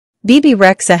Bebe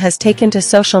Rexha has taken to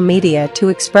social media to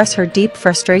express her deep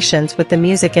frustrations with the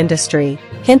music industry,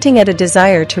 hinting at a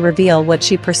desire to reveal what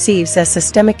she perceives as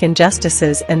systemic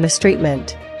injustices and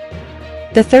mistreatment.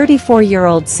 The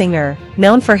 34-year-old singer,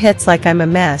 known for hits like I'm a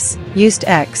Mess, used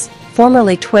X,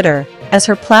 formerly Twitter, as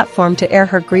her platform to air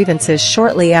her grievances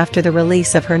shortly after the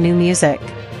release of her new music.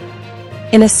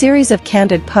 In a series of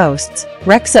candid posts,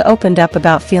 Rexha opened up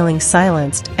about feeling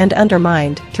silenced and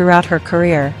undermined throughout her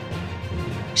career.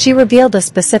 She revealed a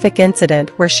specific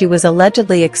incident where she was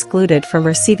allegedly excluded from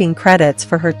receiving credits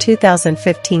for her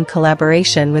 2015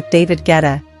 collaboration with David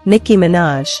Guetta, Nicki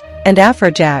Minaj, and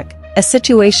Afrojack, a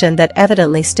situation that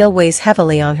evidently still weighs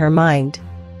heavily on her mind.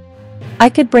 "I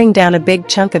could bring down a big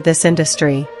chunk of this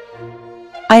industry.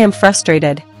 I am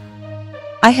frustrated.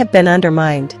 I have been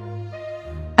undermined.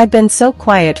 I've been so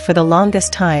quiet for the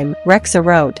longest time," Rexha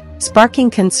wrote, sparking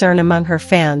concern among her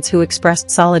fans who expressed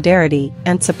solidarity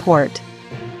and support.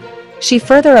 She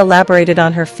further elaborated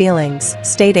on her feelings,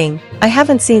 stating, "I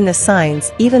haven't seen the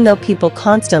signs even though people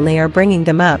constantly are bringing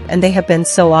them up and they have been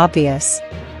so obvious.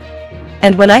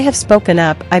 And when I have spoken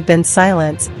up, I've been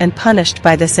silenced and punished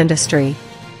by this industry.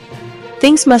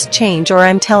 Things must change or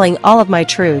I'm telling all of my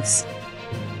truths.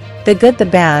 The good, the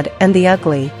bad, and the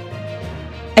ugly."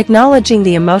 Acknowledging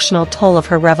the emotional toll of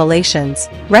her revelations,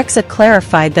 Rexha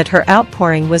clarified that her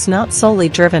outpouring was not solely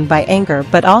driven by anger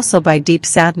but also by deep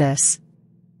sadness.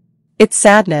 "It's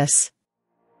sadness.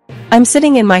 I'm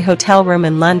sitting in my hotel room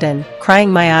in London,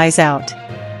 crying my eyes out.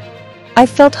 I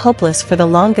felt hopeless for the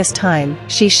longest time,"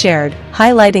 she shared,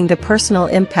 highlighting the personal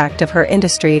impact of her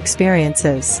industry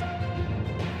experiences.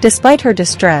 Despite her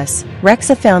distress,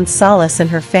 Rexha found solace in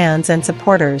her fans and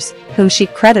supporters, whom she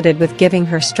credited with giving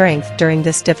her strength during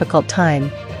this difficult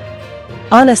time.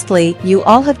 "Honestly, you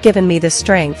all have given me the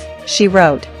strength," she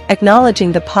wrote,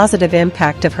 acknowledging the positive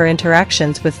impact of her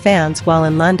interactions with fans while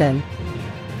in London.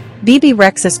 Bebe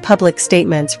Rexha's public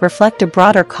statements reflect a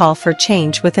broader call for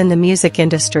change within the music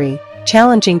industry,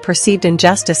 challenging perceived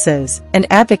injustices and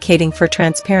advocating for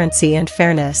transparency and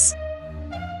fairness.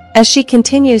 As she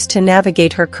continues to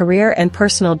navigate her career and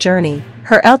personal journey,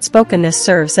 her outspokenness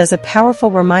serves as a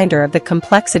powerful reminder of the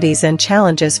complexities and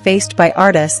challenges faced by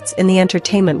artists in the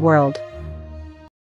entertainment world.